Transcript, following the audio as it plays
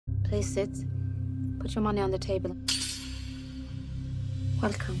Please sit. Put your money on the table.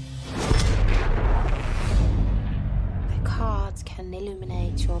 Welcome. The cards can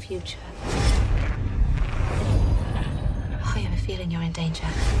illuminate your future. Are you ever feeling you're in danger?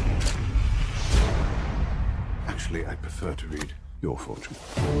 Actually, I prefer to read your fortune.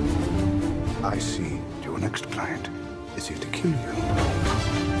 I see your next client is here to kill you.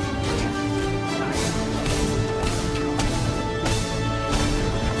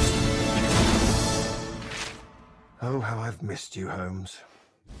 Oh, how I've missed you, Holmes.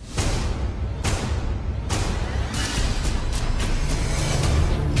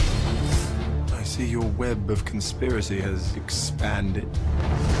 I see your web of conspiracy has expanded.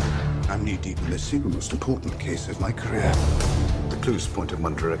 I'm knee-deep in the single most important case of my career. The clues point in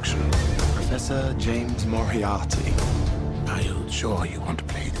one direction. Professor James Moriarty. Are you sure you want to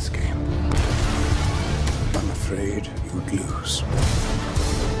play this game? I'm afraid you'd lose.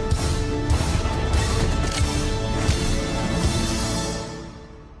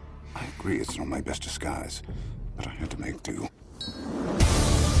 I agree it's not my best disguise, but I had to make do.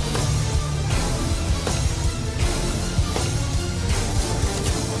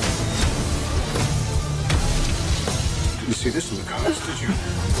 Didn't see this in the cards, did you?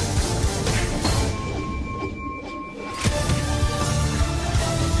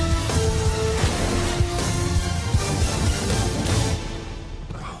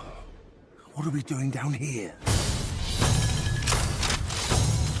 What are we doing down here?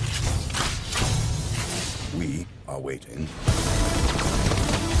 We are waiting.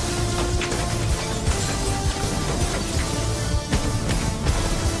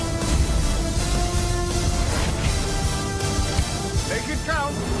 Make it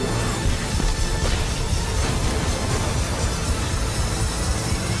count!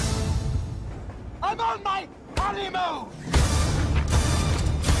 I'm on my honeymoon!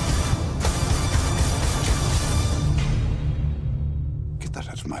 Get that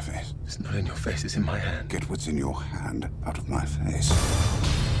out of my face. It's not in your face, it's in my hand. Get what's in your hand out of my face.